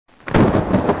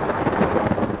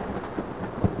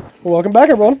Welcome back,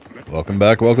 everyone. Welcome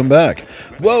back, welcome back.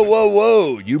 Whoa, whoa,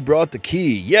 whoa, you brought the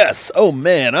key. Yes, oh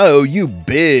man, I owe you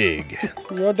big.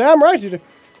 You're damn right you do.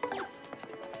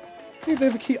 They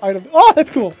have a key item. Oh,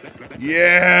 that's cool.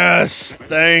 Yes,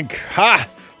 thank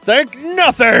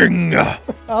nothing.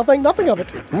 I'll think nothing of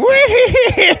it.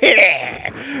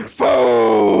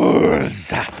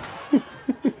 Fools.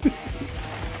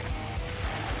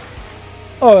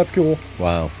 Oh, that's cool.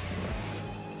 Wow.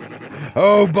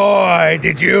 Oh boy,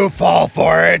 did you fall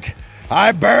for it?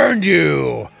 I burned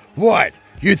you. What?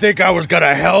 You think I was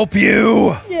gonna help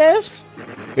you? Yes.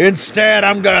 Instead,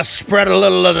 I'm gonna spread a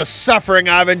little of the suffering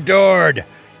I've endured.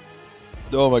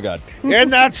 Oh my god.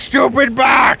 In that stupid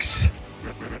box!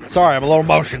 Sorry, I'm a little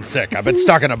motion sick. I've been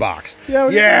stuck in a box.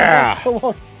 Yeah. So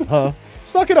long. Huh?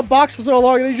 Stuck in a box for so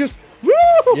long, and then you just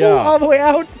all the way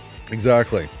out.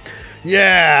 Exactly.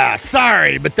 Yeah,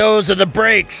 sorry, but those are the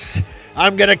breaks.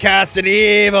 I'm gonna cast an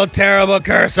evil, terrible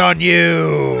curse on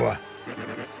you.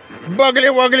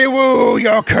 Boogly woogly woo,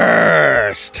 you're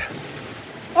cursed.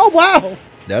 Oh, wow.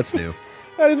 That's new.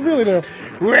 That is really new.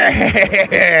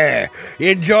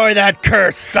 Enjoy that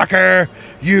curse, sucker.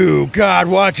 You got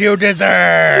what you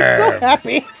deserve. He's so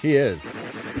happy. He is.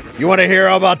 You want to hear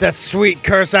all about that sweet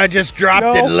curse I just dropped?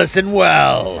 No. And listen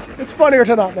well. It's funnier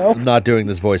to not know. I'm not doing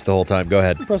this voice the whole time. Go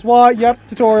ahead. Press Y, yep,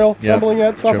 tutorial. Yep. Trembling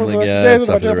yet, suffer for the Trembling rest of yet, the days.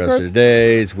 suffer the rest of the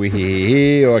days. Wee hee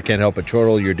hee, or I can't help but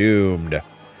chortle, you're doomed.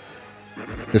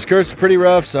 This curse is pretty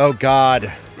rough, so oh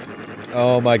god.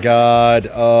 Oh my god.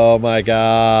 Oh my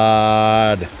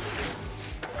god.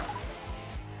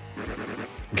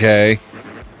 Okay.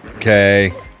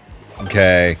 Okay.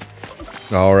 Okay.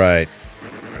 Alright.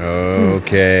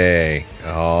 Okay.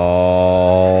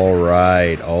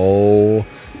 Alright. Oh.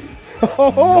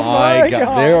 Oh my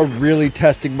god. They are really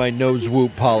testing my nose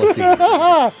whoop policy. They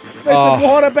said,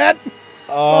 want to bet?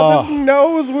 This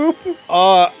nose whoop.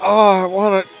 I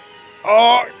want to.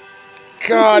 Oh,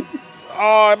 God.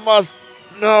 Oh, I must.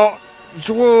 No.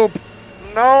 Swoop.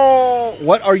 No.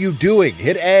 What are you doing?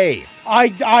 Hit A.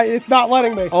 It's not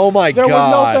letting me. Oh my there God. There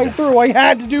was no thing through. I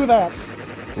had to do that.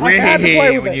 I had to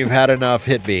play with when it. you've had enough,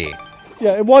 hit B.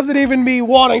 Yeah, it wasn't even me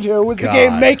wanting to. It was the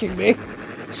game making me.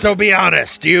 So be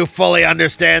honest. Do you fully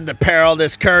understand the peril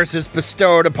this curse is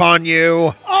bestowed upon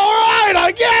you? All right,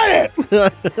 I get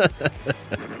it.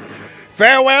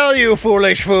 Farewell, you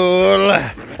foolish fool.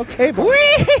 Okay, but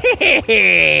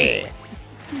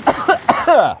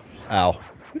Ow.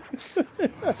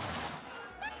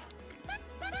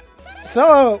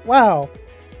 So, wow.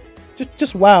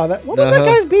 Just wow. What was that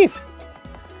guy's beef?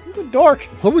 He was a dork.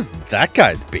 What was that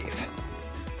guy's beef?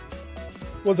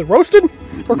 Was it roasted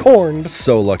or corned?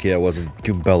 So lucky I wasn't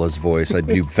Goombella's voice. I'd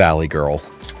do Valley Girl.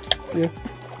 Yeah.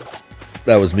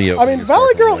 That was me. I mean,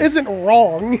 Valley Girl isn't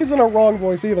wrong. He isn't a wrong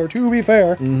voice either, to be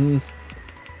fair. Mm-hmm.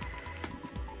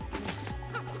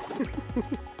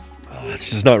 It's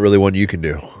just not really one you can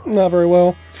do. Not very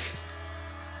well.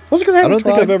 Mostly because I haven't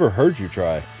think I've ever heard you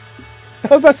try. I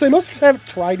was about to say, mostly because I haven't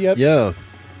tried yet. Yeah.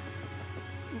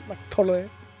 Like, totally.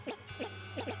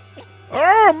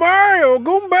 Oh, Mario,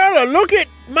 Goombella, look at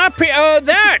my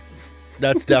that.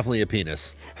 That's definitely a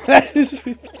penis. That is...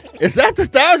 Is that the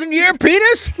 1,000-year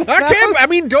penis? Door? I can't...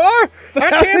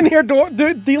 1,000-year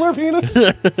dealer penis?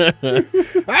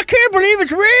 I can't believe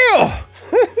it's real.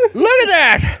 Look at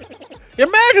that.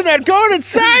 Imagine that going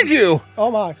inside you.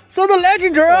 Oh, my. So the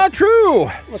legends are all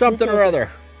true. Something or other.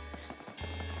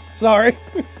 Sorry.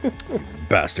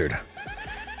 Bastard.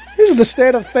 This is the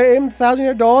state of fame,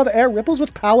 1,000-year door, the air ripples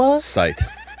with power. Sight.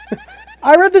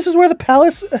 I read this is where the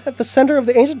palace at the center of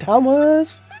the ancient town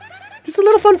was. Just a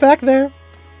little fun fact there.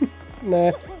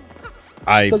 Nah.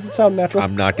 Doesn't sound natural.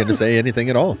 I'm not going to say anything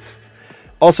at all.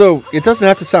 Also, it doesn't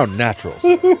have to sound natural.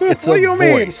 It's what a do you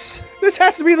voice. Mean? This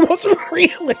has to be the most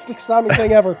realistic sounding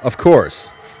thing ever. Of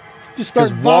course. Just start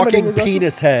vomiting. Walking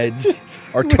penis heads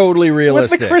are totally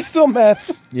realistic. With the crystal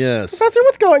meth. Yes. Professor,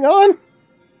 what's going on?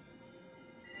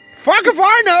 Fuck if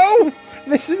I know!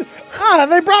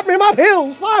 They brought me my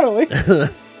pills, finally. This is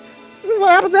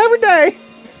what happens every day.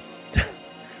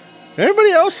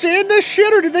 Anybody else seeing this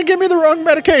shit, or did they give me the wrong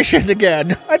medication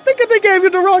again? I think they gave you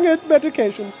the wrong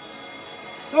medication.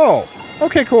 Oh,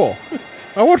 okay, cool.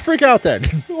 I won't freak out then.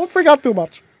 You won't freak out too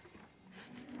much.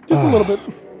 Just a little bit.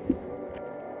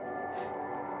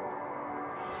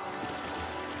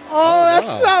 Oh,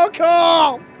 that's so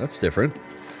cool! That's different.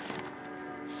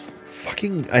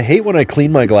 I hate when I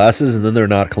clean my glasses and then they're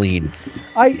not clean.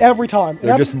 Every time.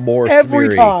 They're just more every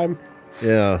smeary. Time.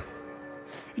 Yeah.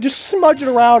 You just smudge it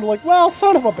around like, well,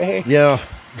 son of a bitch. Yeah.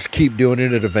 Just keep doing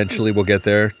it and eventually we'll get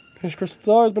there. This crystal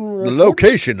star has been recorded. The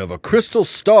location of a crystal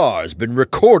star has been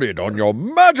recorded on your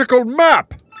magical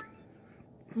map.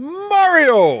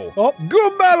 Mario, Oh.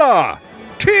 Goombella,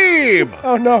 team.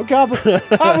 Oh no, Goblin,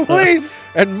 please.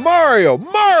 And Mario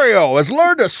has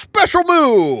learned a special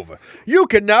move. You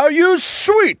can now use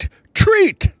Sweet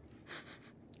Treat.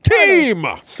 Team.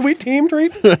 Sweet team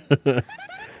treat.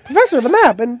 Professor, the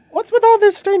map, and what's with all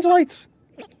these strange lights?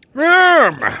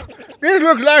 This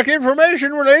looks like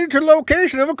information related to the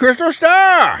location of a crystal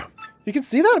star. You can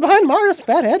see that behind Mario's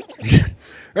fat head.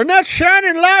 And that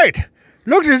shining light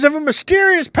looks as if a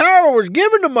mysterious power was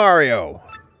given to Mario.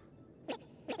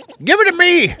 Give it to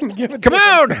me. Come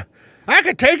on. I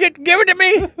can take it. Give it to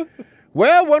me.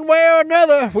 Well, one way or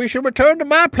another, we should return to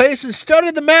my place and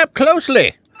study the map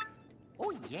closely.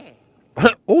 Oh, yeah.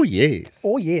 Oh, yes.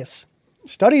 Oh, yes.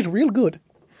 Studied real good.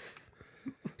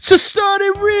 So study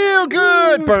real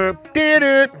good.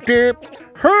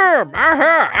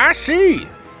 I see.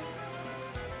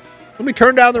 Let me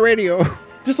turn down the radio.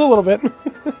 Just a little bit.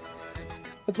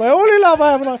 It's my only love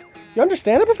I have. You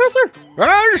understand it, Professor?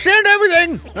 I understand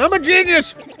everything. I'm a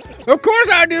genius. Of course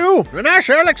I do, and I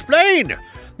shall explain.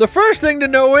 The first thing to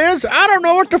know is I don't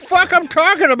know what the fuck I'm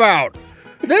talking about.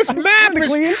 This map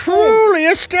is truly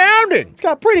astounding. It's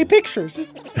got pretty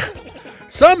pictures.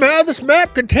 Somehow this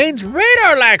map contains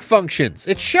radar-like functions.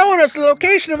 It's showing us the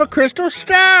location of a crystal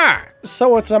star.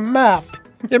 So it's a map.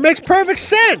 It makes perfect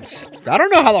sense. I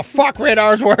don't know how the fuck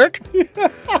radars work.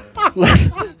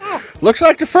 Looks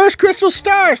like the first crystal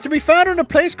star is to be found in a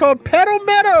place called Petal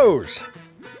Meadows.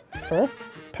 Huh?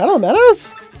 Petal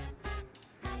Meadows?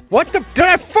 What the? Did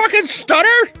I fucking stutter?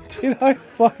 Did I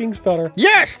fucking stutter?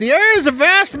 Yes, the area is a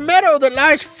vast meadow that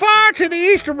lies far to the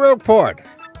east of Rogueport.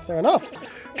 Fair enough.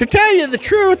 To tell you the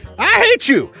truth, I hate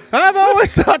you. I've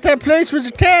always thought that place was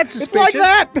a tad suspicious. It's like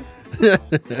that.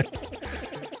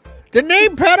 The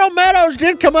name Petal Meadows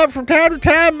did come up from time to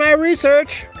time in my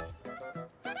research.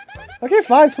 Okay,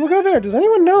 fine, so we'll go there. Does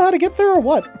anyone know how to get there or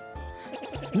what?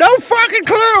 No fucking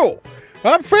clue!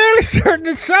 I'm fairly certain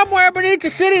that somewhere beneath the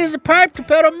city is a pipe to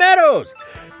Petal Meadows.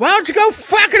 Why don't you go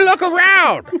fucking look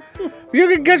around? If you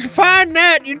could just find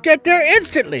that, you'd get there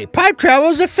instantly. Pipe travel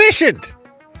is efficient.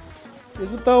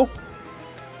 Is it though?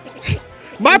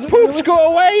 My poops really?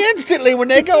 Go away instantly when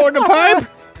they go in the pipe.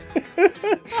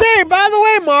 Say, by the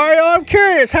way, Mario, I'm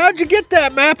curious. How'd you get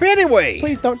that map anyway?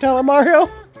 Please don't tell him, Mario.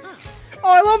 Oh,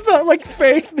 I love that, like,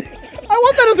 face. I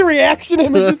want that as a reaction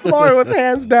image. Just Mario with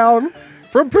hands down.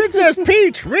 From Princess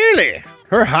Peach, really?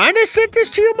 Her Highness sent this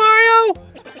to you, Mario?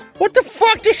 What the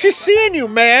fuck does she see in you,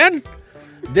 man?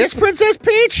 This Princess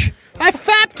Peach? I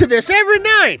fap to this every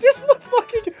night. Just the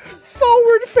fucking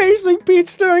forward-facing Peach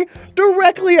staring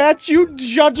directly at you,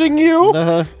 judging you.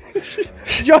 Uh-huh.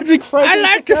 Judging Frank. I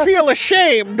like to feel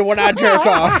ashamed when I jerk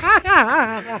off.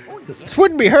 This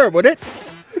wouldn't be her, would it?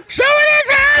 So it is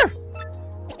her!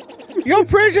 Your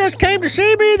princess came to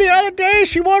see me the other day.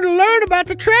 She wanted to learn about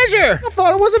the treasure. I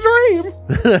thought it was a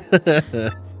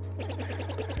dream.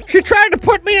 She tried to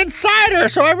put me inside her,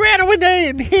 so I ran away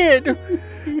and hid.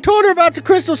 Told her about the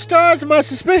crystal stars and my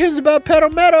suspicions about Petal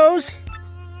Meadows.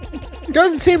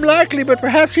 Doesn't seem likely, but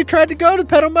perhaps she tried to go to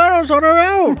Petal Meadows on her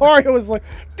own. Mario was like,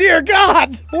 dear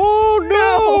God! Oh,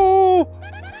 no!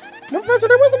 No, Professor,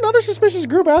 there was another suspicious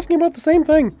group asking about the same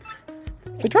thing.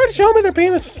 They tried to show me their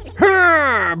penis.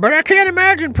 But I can't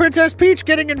imagine Princess Peach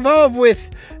getting involved with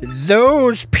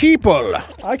those people.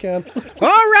 I can.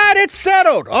 All right, it's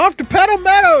settled. Off to Petal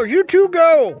Meadows. You two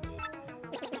go.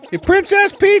 If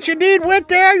Princess Peach indeed went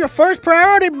there, your first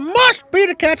priority must be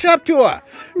to catch up to her.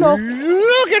 No.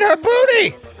 Look at her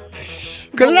booty.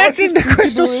 Collecting the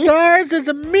crystal stars is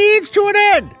a means to an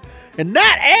end. And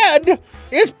that end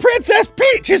is Princess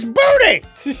Peach's booty.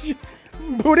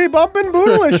 Booty bumping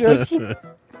bootylicious.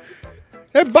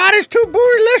 That body's too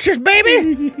bootylicious,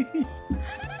 baby.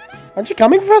 Aren't you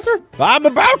coming, Professor? I'm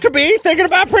about to be, thinking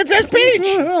about Princess Peach.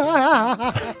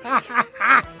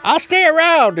 I'll stay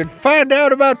around and find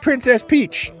out about Princess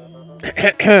Peach.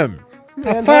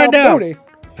 I'll find out.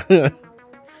 And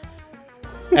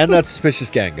that suspicious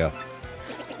gang go.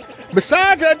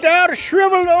 Besides, I doubt a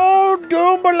shriveled old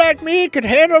Goomba like me could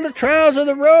handle the trials of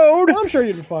the road. I'm sure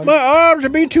you'd be fine. My arms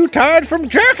would be too tired from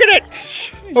jerking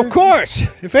it. Of course,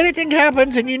 if anything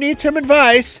happens and you need some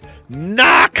advice,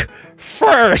 knock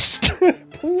first.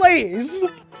 Please.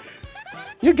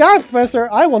 You got it, Professor.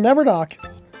 I will never knock.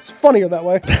 It's funnier that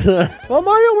way. Well,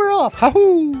 Mario, we're off.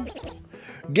 Hahoo.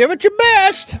 Give it your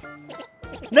best.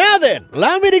 Now then,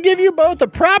 allow me to give you both a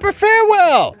proper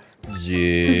farewell.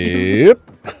 Zip.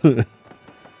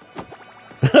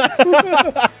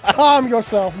 Calm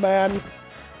yourself, man.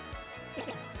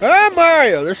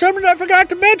 Mario, there's something I forgot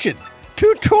to mention.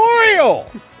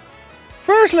 Tutorial.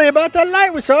 Firstly, about that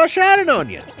light we saw shining on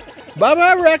you. But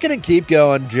I reckon and keep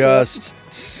going. Just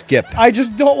skip. I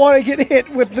just don't want to get hit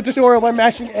with the tutorial by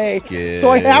mashing A. Skip. So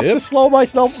I have to slow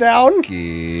myself down.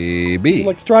 B. Would you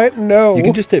like to try it? No. You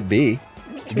can just hit B.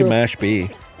 You True. can mash B.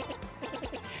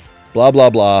 Blah, blah,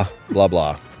 blah. Blah,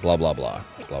 blah. Blah, blah, blah.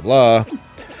 Blah, blah.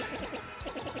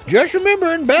 Just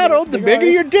remember in battle, the bigger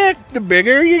your dick, the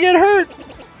bigger you get hurt.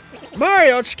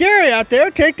 Mario, it's scary out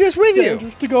there. Take this with you.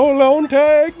 Just to go alone,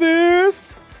 take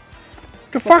this.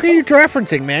 The fuck are you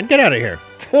referencing, man? Get out of here.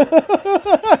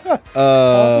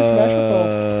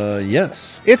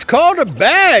 Yes. It's called a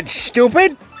badge,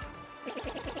 stupid.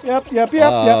 Yep. No, thank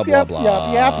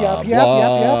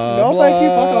you.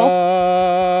 Fuck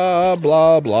off.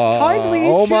 Blah, blah. Kindly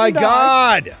Oh my die.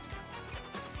 God.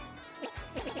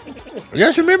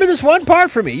 Just remember this one part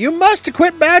for me. You must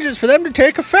equip badges for them to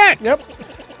take effect. Yep.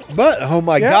 But, oh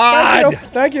my God.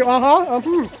 Thank you.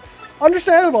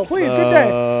 Understandable. Please, good day.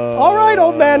 All right,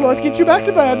 old man, let's get you back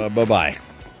to bed. Bye-bye.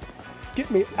 Get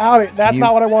me out of it. That's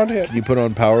not what I wanted to hit. Can you put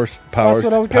on power? That's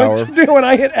what I was going to do, and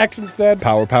I hit X instead.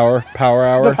 Power hour? The power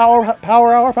hour? The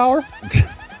tower hour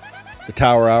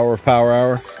of power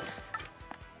hour?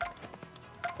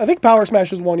 I think Power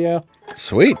Smash is one, yeah.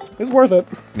 Sweet. It's worth it.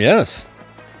 Yes.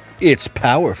 It's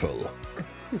powerful.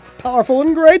 It's powerful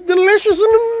and great, delicious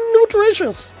and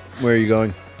nutritious. Where are you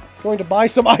going? Going to buy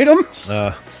some items.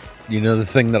 You know the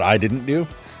thing that I didn't do?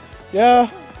 Yeah.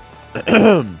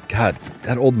 God,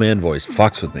 that old man voice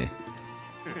fucks with me.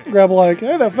 Grab like,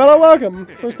 hey there, fella, welcome.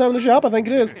 First time in the shop, I think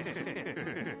it is.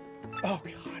 Oh,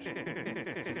 God.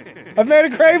 I've made a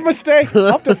grave mistake.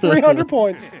 Up to 300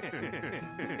 points.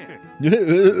 I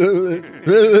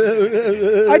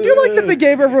do like that they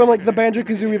gave everyone, like, the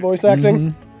Banjo-Kazooie voice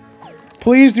acting.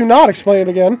 Please do not explain it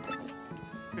again.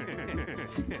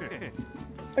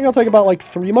 I think I'll take about, like,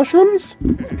 3 mushrooms.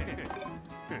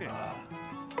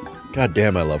 God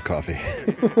damn, I love coffee.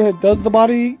 It does the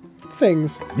body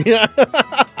things. Yeah.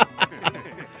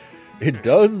 It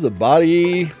does the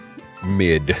body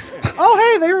mid. Oh,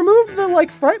 hey, they removed the,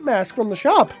 like, fright mask from the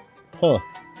shop. Huh.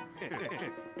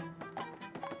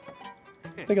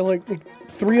 I think I like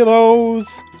 3 of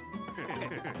those.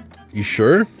 You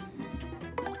sure?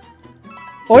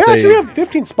 Oh, yeah, actually, we have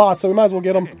 15 spots, so we might as well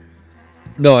get them.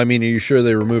 No, I mean, are you sure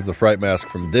they removed the fright mask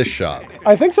from this shop?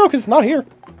 I think so, because it's not here.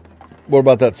 What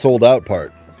about that sold out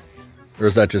part? Or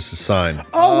is that just a sign?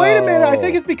 Oh, wait a minute. I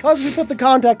think it's because we put the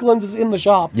contact lenses in the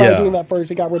shop. By doing that first,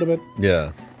 he got rid of it.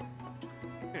 Yeah.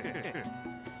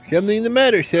 Something the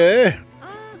matter, sir?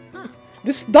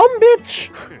 This dumb bitch.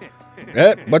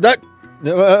 What that?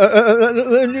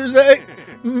 What you say?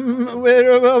 Wait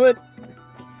a moment.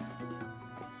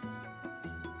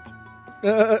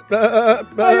 Hey,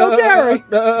 Gary.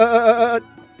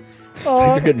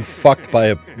 They're getting fucked by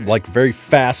a, like, very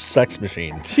fast sex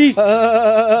machine. Jesus.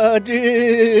 I'm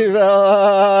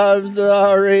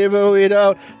sorry, but we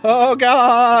don't. Oh,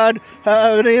 God.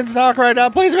 Have it in stock right now.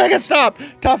 Please make it stop.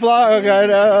 Tough luck. I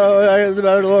know. It'll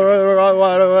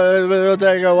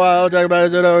take a while.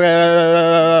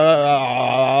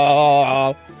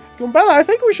 Bella, I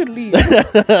think we should leave. So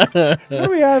what do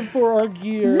we have for our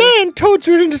gear? Man, Toad's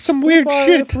into some weird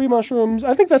shit. 3 mushrooms.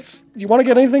 I think that's... Do you want to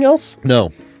get anything else?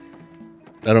 No.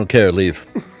 I don't care. Leave.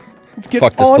 Let's get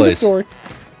Fuck this on place. the story.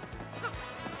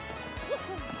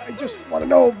 I just want to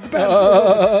know the best.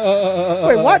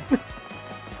 Wait, what?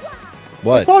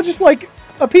 What? I saw just like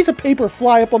a piece of paper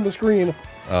fly up on the screen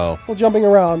Oh. while jumping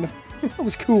around. That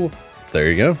was cool.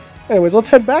 There you go. Anyways, let's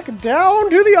head back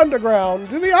down to the underground,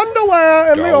 to the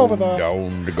underwear and the over there.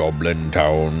 Down to Goblin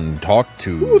Town. Talk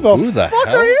to... Who the fuck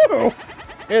hell? are you?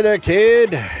 Hey there,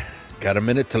 kid. Got a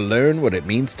minute to learn what it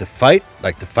means to fight?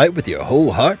 Like to fight with your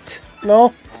whole heart?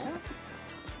 No.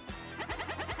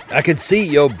 I can see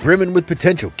you're brimming with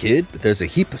potential, kid, but there's a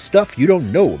heap of stuff you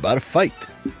don't know about a fight.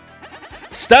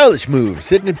 Stylish moves,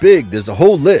 hitting it big, there's a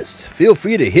whole list. Feel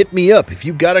free to hit me up if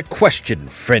you got a question,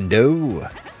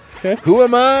 friendo. Okay. Who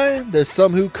am I? There's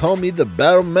some who call me the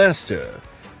Battle Master.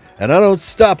 And I don't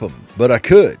stop them, but I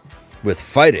could, with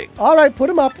fighting. All right,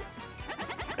 put him up.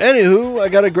 Anywho, I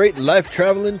got a great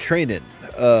life-traveling training.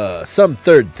 Some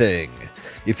third thing.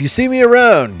 If you see me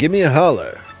around, give me a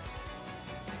holler.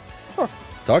 Huh.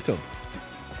 Talk to him.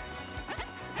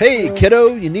 Hey,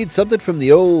 kiddo, you need something from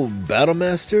the old Battle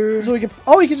Master? So we can...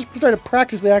 Oh, you can just try to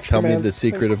practice the action Tell me commands. the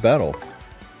secret of battle.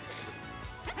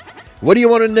 What do you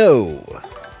want to know?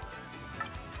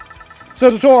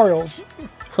 So tutorials.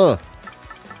 Huh.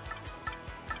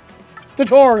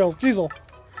 Tutorials, Jeezel.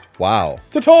 Wow.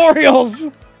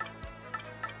 Tutorials!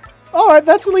 Alright,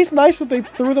 that's at least nice that they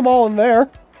threw them all in there.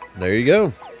 There you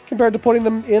go. Compared to putting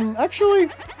them in... Actually,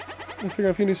 I'll figure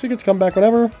out a few new secrets, come back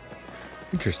whenever.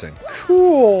 Interesting.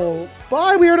 Cool.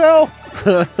 Bye, weirdo.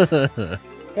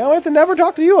 Can't wait to never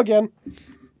talk to you again.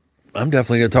 I'm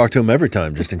definitely going to talk to him every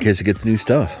time, just in case he gets new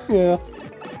stuff. Yeah.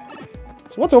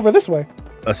 So what's over this way?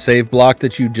 A save block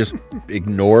that you just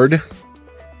ignored?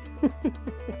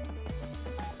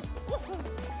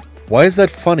 Why is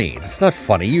that funny? It's not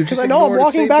funny. You just Because I know I'm ignored a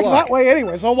walking save back block. that way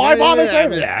anyway, so why bother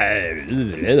saving?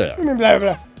 Blah,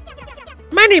 blah.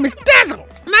 My name is Dazzle,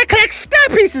 and I collect star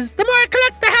pieces. The more I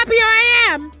collect, the happier I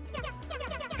am.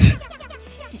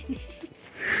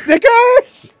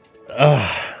 Stickers?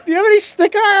 Do you have any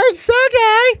stickers? So,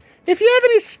 guy, if you have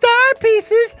any star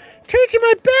pieces, trade you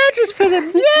my badges for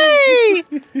them. Yay!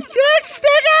 You like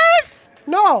stickers?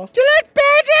 No. You like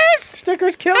badges?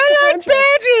 Stickers kill the I like friendship.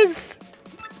 badges.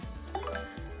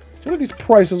 What are these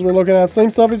prices we're looking at?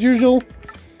 Same stuff as usual?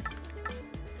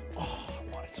 Oh,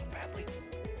 I want it so badly.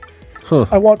 Huh.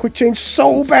 I want quick change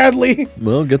so badly.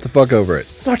 Well, get the fuck over it.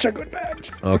 Such a good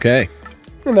badge. Okay.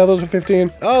 And now those are 15.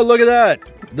 Oh, look at that.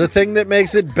 The thing that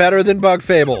makes it better than Bug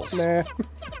Fables. Nah.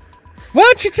 Why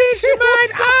don't you change your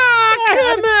mind? Oh,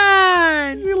 come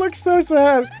on. You look so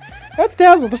sad. That's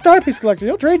Dazzle, the star piece collector.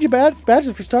 He'll trade you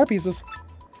badges for star pieces.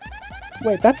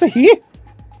 Wait, that's a he?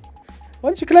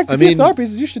 Once you collect a few star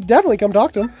pieces, you should definitely come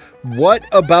talk to him. What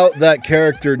about that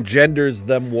character genders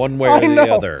them one way or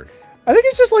the other? I think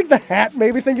it's just like the hat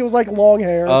made me think it was like long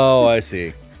hair. Oh, I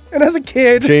see. And as a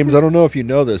kid... James, I don't know if you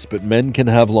know this, but men can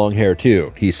have long hair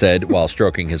too, he said while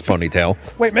stroking his ponytail.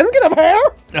 Wait, men can have hair?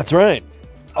 That's right.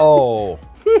 Oh,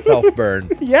 self-burn.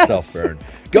 Yes. Self-burn.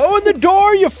 Go in the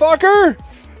door, you fucker!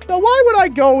 Now, why would I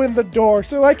go in the door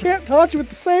so I can't taunt you with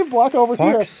the save block over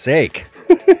here? Fuck's sake.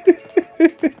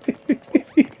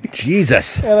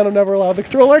 Jesus. And then I'm never allowed the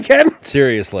controller again.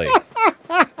 Seriously.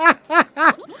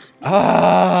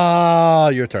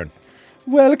 Your turn.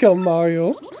 Welcome,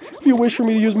 Mario. If you wish for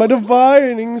me to use my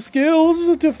divining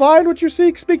skills to find what you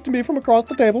seek, speak to me from across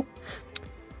the table.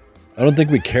 I don't think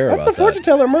we care That's about the fortune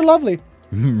teller, Merlovely.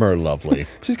 Merlovely.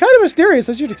 She's kind of mysterious,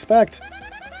 as you'd expect.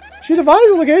 She divines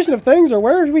the location of things or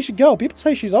where we should go. People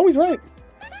say she's always right.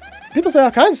 People say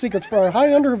all kinds of secrets for her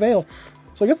hiding under her veil.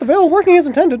 So I guess the veil is working as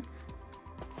intended.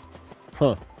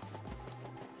 Huh.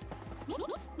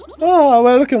 Ah,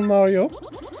 welcome, Mario.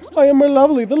 I am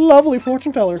Merlovely, the lovely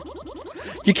fortune teller.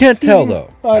 You can't tell, though.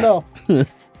 I know.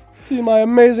 See, my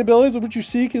amazing abilities of what you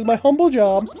seek is my humble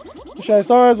job. The shining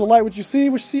stars will light what you see,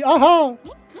 which you see. Aha!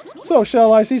 So,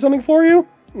 shall I see something for you?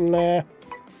 Nah.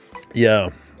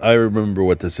 Yeah, I remember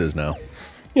what this is now.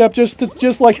 Yep,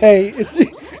 just like, hey, it's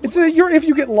if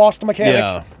you get lost mechanic.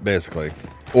 Yeah, basically.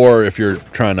 Or if you're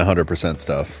trying to 100%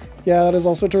 stuff. Yeah, that is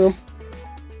also true.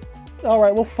 All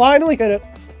right, we'll finally hit it.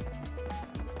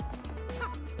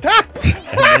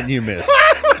 And then you miss.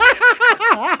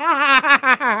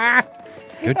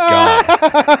 Good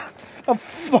God. Of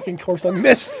fucking course I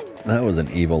missed. That was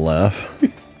an evil laugh.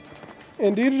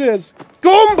 Indeed it is.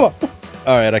 Goomba!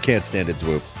 Alright, I can't stand its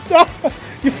whoop.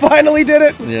 You finally did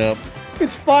it. Yep.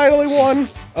 It's finally won.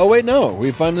 Oh, wait, no.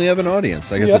 We finally have an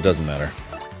audience. I guess it doesn't matter.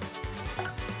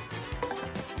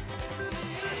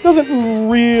 Doesn't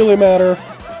really matter.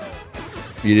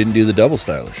 You didn't do the double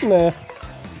stylish. Nah.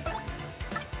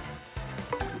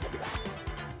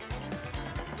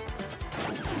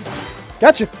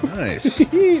 Gotcha. Nice.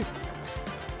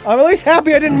 I'm at least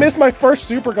happy I didn't miss my first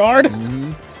super guard.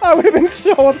 I would have been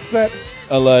so upset.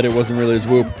 I lied. It wasn't really his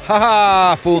whoop. Ha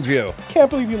ha! Fooled you. Can't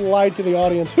believe you lied to the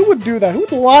audience. Who would do that? Who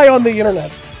would lie on the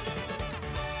internet?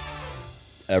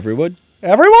 Everyone?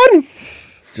 Everyone?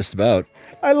 Just about.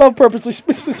 I love purposely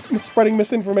spreading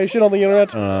misinformation on the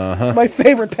internet. Uh-huh. It's my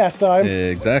favorite pastime.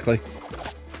 Exactly.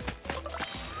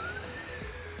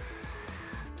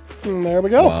 And there we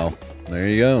go. Wow. There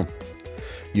you go.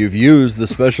 You've used the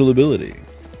special ability.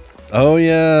 Oh,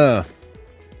 yeah.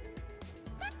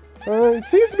 It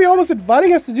seems to be almost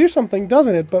inviting us to do something,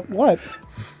 doesn't it? But what?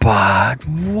 But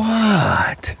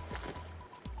what?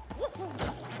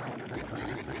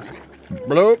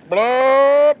 Bloop,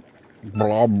 bloop.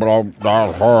 Bloop, bloop,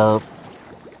 bloop.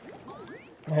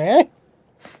 Eh?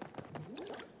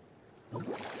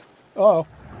 Uh-oh.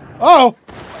 Oh!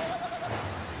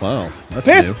 Wow, that's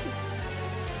Pissed! new.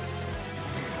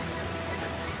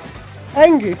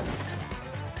 Angry.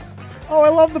 Oh, I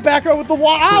love the background with the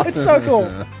wall. Oh, it's so cool.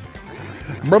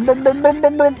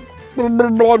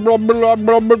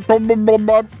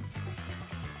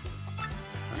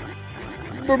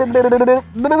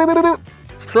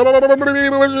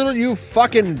 You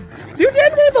fucking... You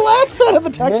did read the last set of the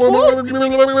text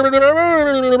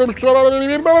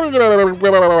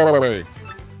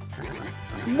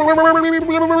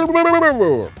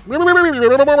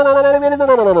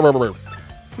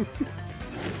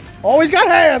Oh, he's got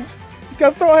hands. He's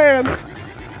got to throw hands.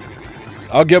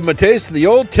 I'll give him a taste of the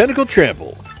old tentacle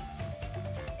trample.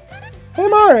 Hey,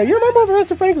 Mario, you remember what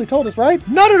Professor Frankly told us, right?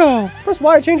 Not at all. Press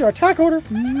Y to change our attack order.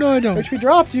 No, I don't. HP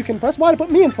drops, you can press Y to put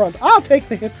me in front. I'll take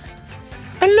the hits.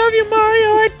 I love you, Mario.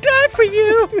 I died for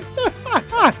you.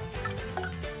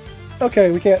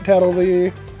 Okay, we can't tattle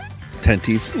the...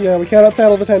 Tenties. Yeah, we cannot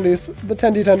tattle the tendies. The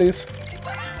tendies.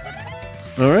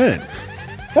 All right.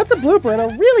 That's a blooper and a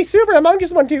really super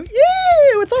humongous one, too.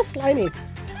 Ew, it's all slimy.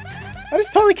 I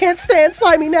just totally can't stand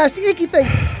slimy, nasty, icky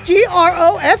things.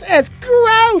 Gross.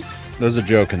 Gross. There's a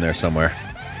joke in there somewhere.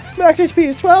 Max HP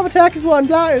is 12, attack is 1,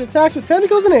 blah, it attacks with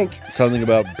tentacles and ink. Something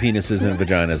about penises and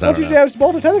vaginas. I Once don't you know. damage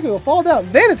both the tentacles, will fall down.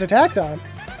 Then it's attack time.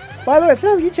 By the way,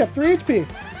 tentacles each have 3 HP.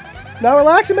 Now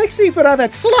relax and make seafood out of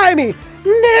that slimy,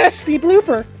 nasty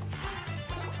blooper.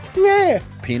 Yeah.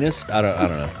 Penis? I don't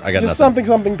know. I got Just nothing.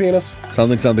 something penis.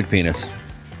 Something penis.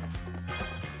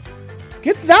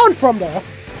 Get down from there.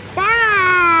 Fire!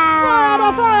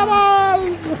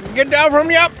 Fireballs! Get down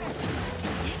from yup.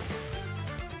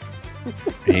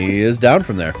 He is down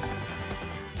from there.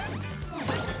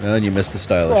 And you missed the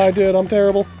stylish. Oh, I did. I'm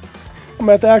terrible. I'm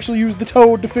gonna have to actually use the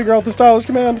toad to figure out the stylish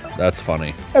command. That's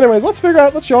funny. Anyways, let's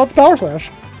show out the power slash.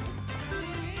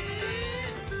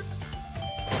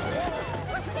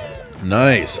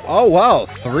 Nice. Oh wow,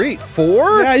 3,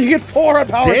 4. Yeah, you get 4 on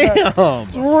power slash. Damn.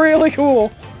 It's really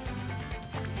cool. Oh,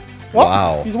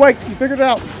 Wow. He's awake. You figured it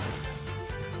out.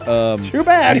 Too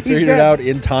bad. I He's figured dead. it out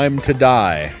in time to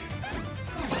die.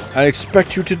 I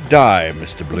expect you to die,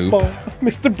 Mr. Bloop.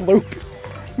 Mr. Bloop.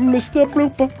 Mr.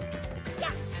 Blooper.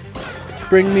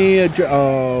 Bring me a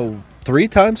 3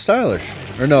 times stylish.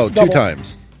 Or no, 2 Double.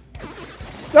 times.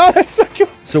 No, that's so cool.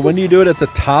 So when you do it at the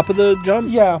top of the jump?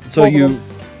 Yeah. So both of you them.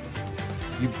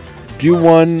 do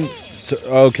one. So,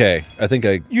 okay, I think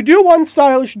I. You do one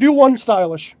stylish, do one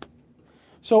stylish.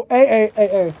 So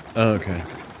A. Okay.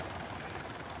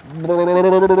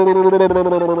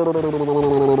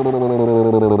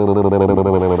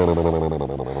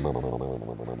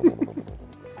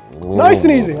 Nice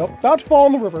and easy. Oh, about to fall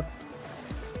in the river.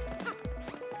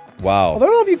 Wow. I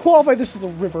don't know if you qualify this as a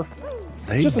river.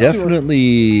 They just a sewer.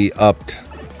 definitely upped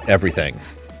everything.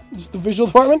 Just the visual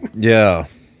department. Yeah.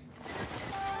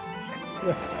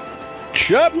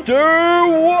 Chapter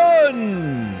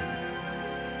 1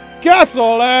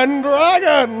 Castle and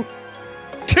Dragon.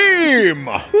 Team.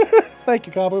 Thank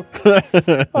you, Kabu.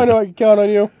 I know I can count on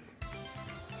you.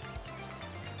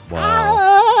 Wow.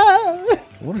 Ah,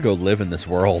 I want to go live in this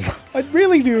world. I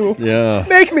really do. Yeah.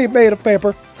 Make me made of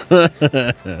paper.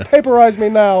 Paperize me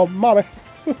now, mommy.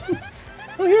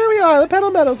 Well, here we are, the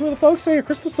Petal Meadows, where the folks say a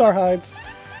crystal star hides.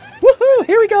 Woohoo!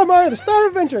 Here we go, Mario, the start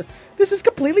of adventure. This is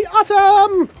completely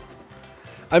awesome.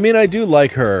 I mean, I do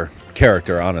like her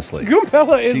character, honestly.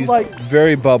 Goombella is She's like,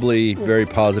 very bubbly, very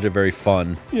positive, very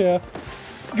fun. yeah.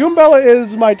 Goombella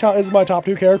is my top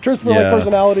 2 characters for like Yeah.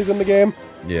 personalities in the game.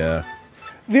 Yeah.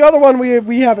 The other one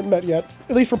we haven't met yet,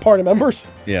 at least for party members.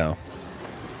 Yeah.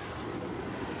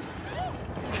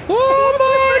 Oh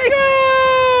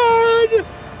my god!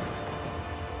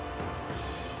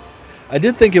 I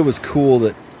did think it was cool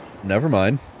that... Never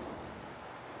mind.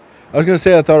 I was going to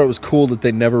say I thought it was cool that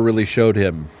they never really showed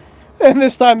him. And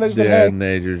this time they just said, Yeah, hey, and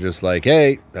they were just like,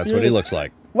 hey, that's Here what it he is. looks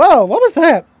like. whoa, what was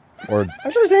that? Or,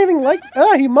 I've never seen anything like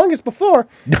humongous before.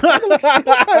 It looks kind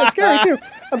of scary too.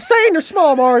 I'm saying you're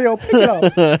small, Mario. Pick it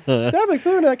up. Definitely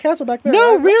flew into that castle back there.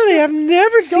 No, right? really, I've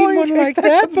never seen Going one in case like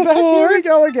that comes back. Here we before.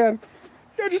 go again.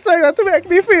 You're just saying that to make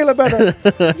me feel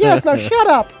better. Yes, now shut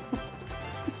up.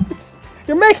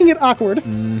 You're making it awkward.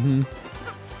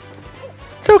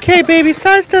 It's okay, baby.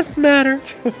 Size doesn't matter.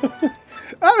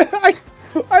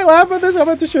 I laugh at this. I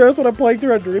meant to share this when I'm playing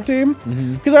through a Dream Team.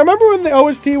 Because I remember when the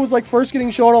OST was like first getting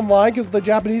shown online because the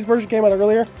Japanese version came out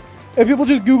earlier. And people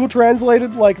just Google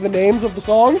translated like the names of the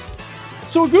songs.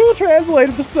 So Google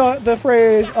translated the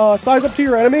phrase size up to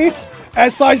your enemy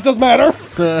as size does matter.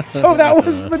 So that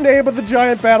was the name of the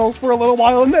giant battles for a little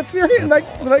while in that series, in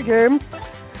that game.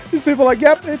 These people are like,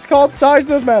 yep, it's called size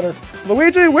does matter.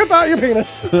 Luigi, whip out your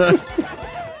penis.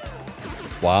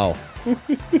 wow.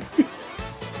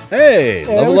 Hey, And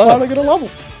level we finally up. get a level.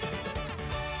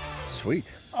 Sweet.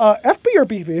 FP or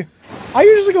BP? I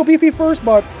usually go BP first,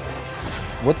 but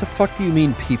What the fuck do you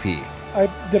mean PP?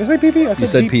 did I say PP? I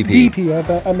said B- PP.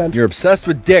 BP. I meant. You're obsessed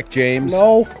with dick, James.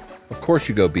 No. Of course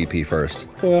you go BP first.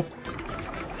 Yeah.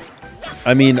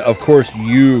 I mean, of course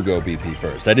you go BP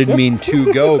first. I didn't mean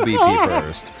to go BP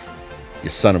first. You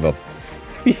son of a...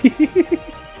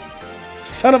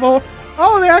 Son of a.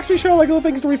 Oh, they actually show like little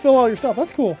things to refill all your stuff.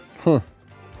 That's cool. Huh.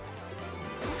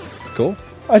 Cool.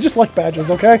 I just like badges,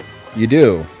 okay? You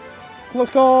do.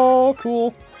 Let's go.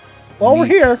 Cool. While we're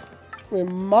Neat. here, we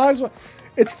might as well.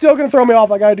 It's still going to throw me off.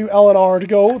 I got to do L and R to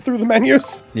go through the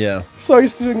menus. Yeah. So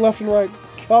used to doing left and right.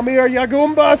 Come here, ya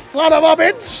Goomba, son of a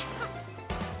bitch!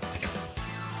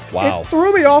 Wow. It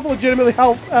threw me off legitimately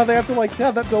how they have to like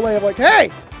have that delay of like, hey,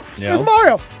 Yeah. there's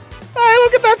Mario. Hey,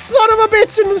 look at that son of a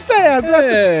bitch in the stand.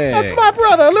 Hey. That's my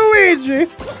brother,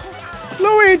 Luigi.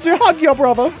 Luigi, hug your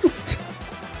brother.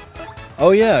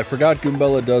 Oh yeah, I forgot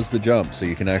Goombella does the jump, so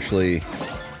you can actually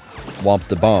womp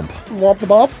the bump. Womp the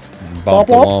bump. Bump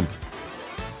the womp.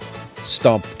 womp.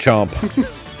 Stomp chomp.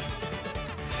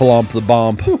 Flomp the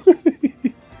bump.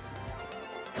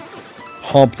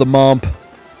 Hump the mump.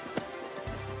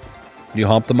 You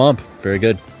hump the mump. Very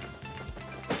good.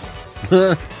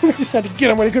 Just had to get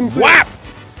him when he couldn't see. Whap!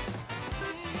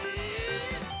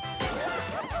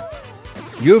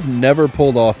 You have never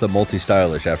pulled off the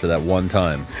multi-stylish after that one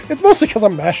time. It's mostly because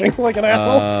I'm mashing like an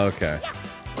asshole. Okay.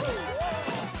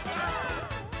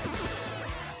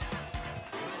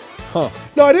 Huh.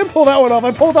 No, I didn't pull that one off.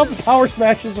 I pulled off the power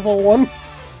smashes of one.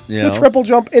 Yeah. The triple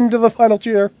jump into the final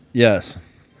tier. Yes.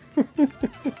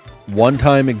 One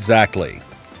time exactly.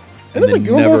 And It is then a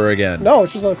Goomba. never again. No,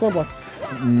 it's just a coin block.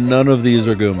 None of these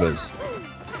are Goombas.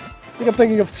 I think I'm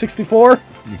thinking of 64.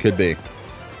 You could be.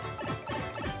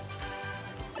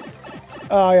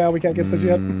 Oh, yeah, we can't get this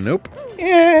yet. Nope.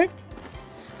 Eh.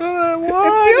 It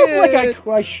feels like it.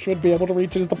 I should be able to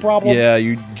reach it is the problem. Yeah,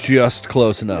 you just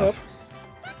close enough.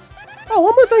 Oh,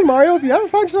 one more thing, Mario. If you ever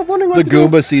find yourself wondering what The to do,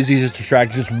 Goomba sees he's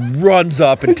distracted, just runs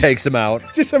up and takes him out.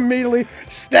 just immediately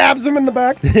stabs him in the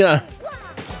back. Yeah.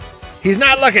 He's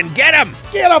not looking. Get him!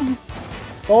 Get him!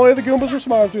 Only the Goombas are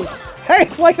smart, too. Hey,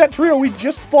 it's like that trio we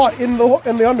just fought in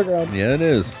the underground. Yeah, it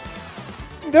is.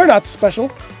 They're not special.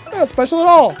 They're not special at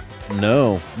all.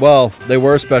 No. Well, they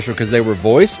were special because they were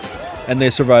voiced, and they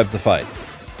survived the fight.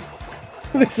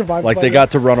 They survived. Like, the they fight.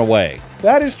 got to run away.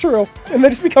 That is true. And they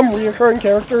just become reoccurring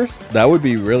characters. That would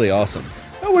be really awesome.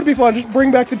 That would be fun. Just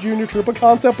bring back the Junior Troopa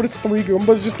concept, but it's 3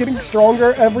 Goombas just getting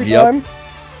stronger every Yep. time.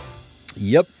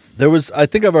 Yep. There was, I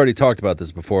think I've already talked about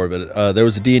this before, but there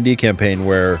was a D&D campaign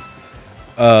where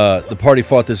the party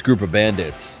fought this group of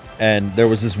bandits, and there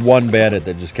was this one bandit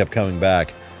that just kept coming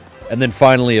back. And then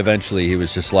finally, eventually, he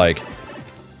was just like,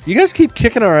 you guys keep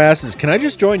kicking our asses. Can I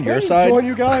just join your Hey, side? Join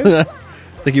you guys. I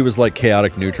think he was like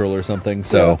chaotic neutral or something,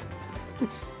 so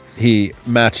he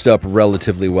matched up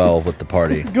relatively well with the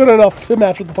party. Good enough to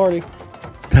match with the party.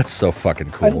 That's so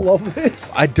fucking cool. I love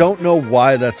this. I don't know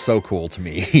why that's so cool to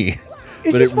me.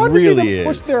 It's but just it fun really to see them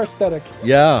push is. their aesthetic.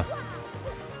 Yeah.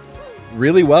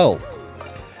 Really well.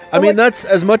 I mean, like- that's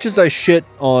as much as I shit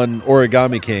on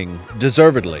Origami King,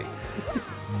 deservedly.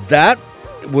 That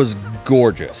was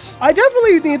gorgeous. I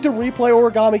definitely need to replay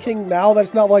Origami King now that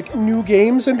it's not like new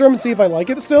game syndrome and see if I like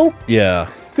it still. Yeah.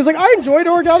 Because like I enjoyed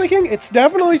Origami King, it's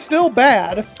definitely still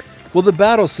bad. Well, the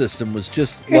battle system was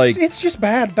just like... It's just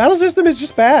bad. Battle system is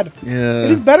just bad. Yeah.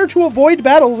 It is better to avoid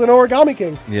battles in Origami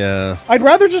King. Yeah. I'd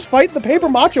rather just fight the paper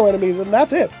macho enemies and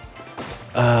that's it.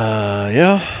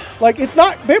 Yeah. Like it's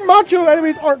not paper macho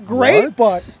enemies aren't great, What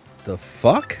but the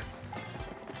fuck?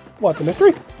 what, the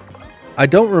mystery? I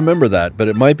don't remember that, but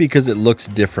it might be because it looks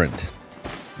different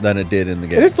than it did in the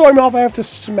game. It is throwing me off. I have to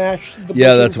smash the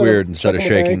Yeah, bushes that's weird. Instead of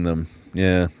chucking them shaking them.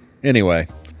 Yeah. Anyway,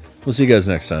 we'll see you guys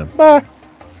next time. Bye.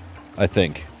 I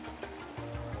think.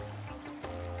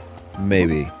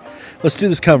 Maybe. Let's do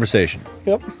this conversation.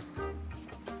 Yep.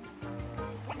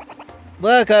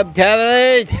 Welcome,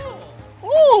 Tablet.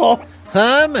 Oh,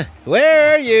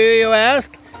 Where are you, you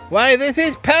ask? Why, this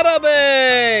is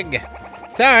Pedalbig.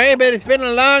 Sorry, but it's been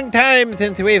a long time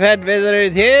since we've had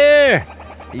visitors here.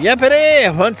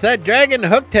 Yuppity, once that dragon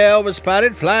hooktail was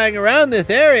spotted flying around this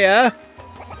area,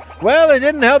 well, it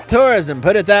didn't help tourism,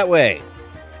 put it that way.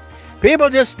 People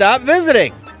just stopped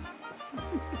visiting.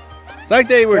 It's like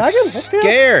they were Dragon Hooktail?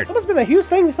 scared. That must have been the huge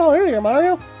thing we saw earlier,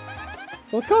 Mario.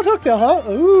 So it's called Hooktail, huh?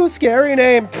 Ooh, scary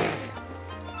name. Pfft.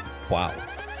 Wow.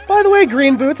 By the way,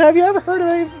 Green Boots, have you ever heard of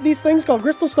any of these things called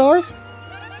crystal stars?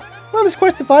 On this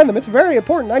quest to find them, it's very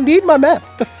important. I need my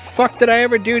meth. The fuck did I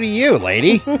ever do to you,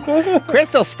 lady?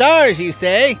 Crystal stars, you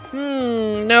say?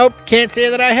 Nope, can't say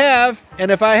that I have.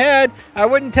 And if I had, I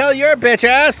wouldn't tell your bitch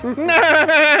ass.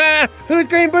 Who's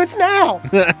Green Boots now?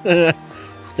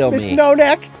 Still Miss me. No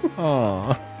Neck.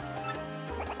 Aw.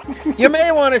 You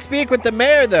may want to speak with the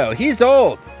mayor, though. He's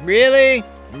old. Really,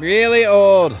 really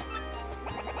old.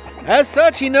 As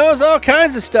such, he knows all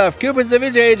kinds of stuff. Koopas of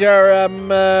his age are,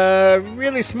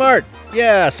 really smart.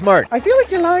 Yeah, smart. I feel like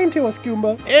you're lying to us,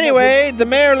 Goomba. Anyway, the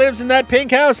mayor lives in that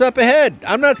pink house up ahead.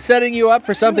 I'm not setting you up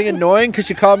for something annoying because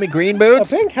you call me Green A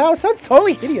Boots. pink house sounds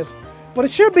totally hideous. But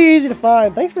it should be easy to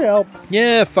find. Thanks for your help.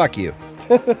 Yeah, fuck you.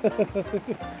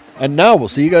 And now we'll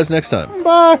see you guys next time.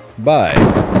 Bye.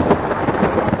 Bye.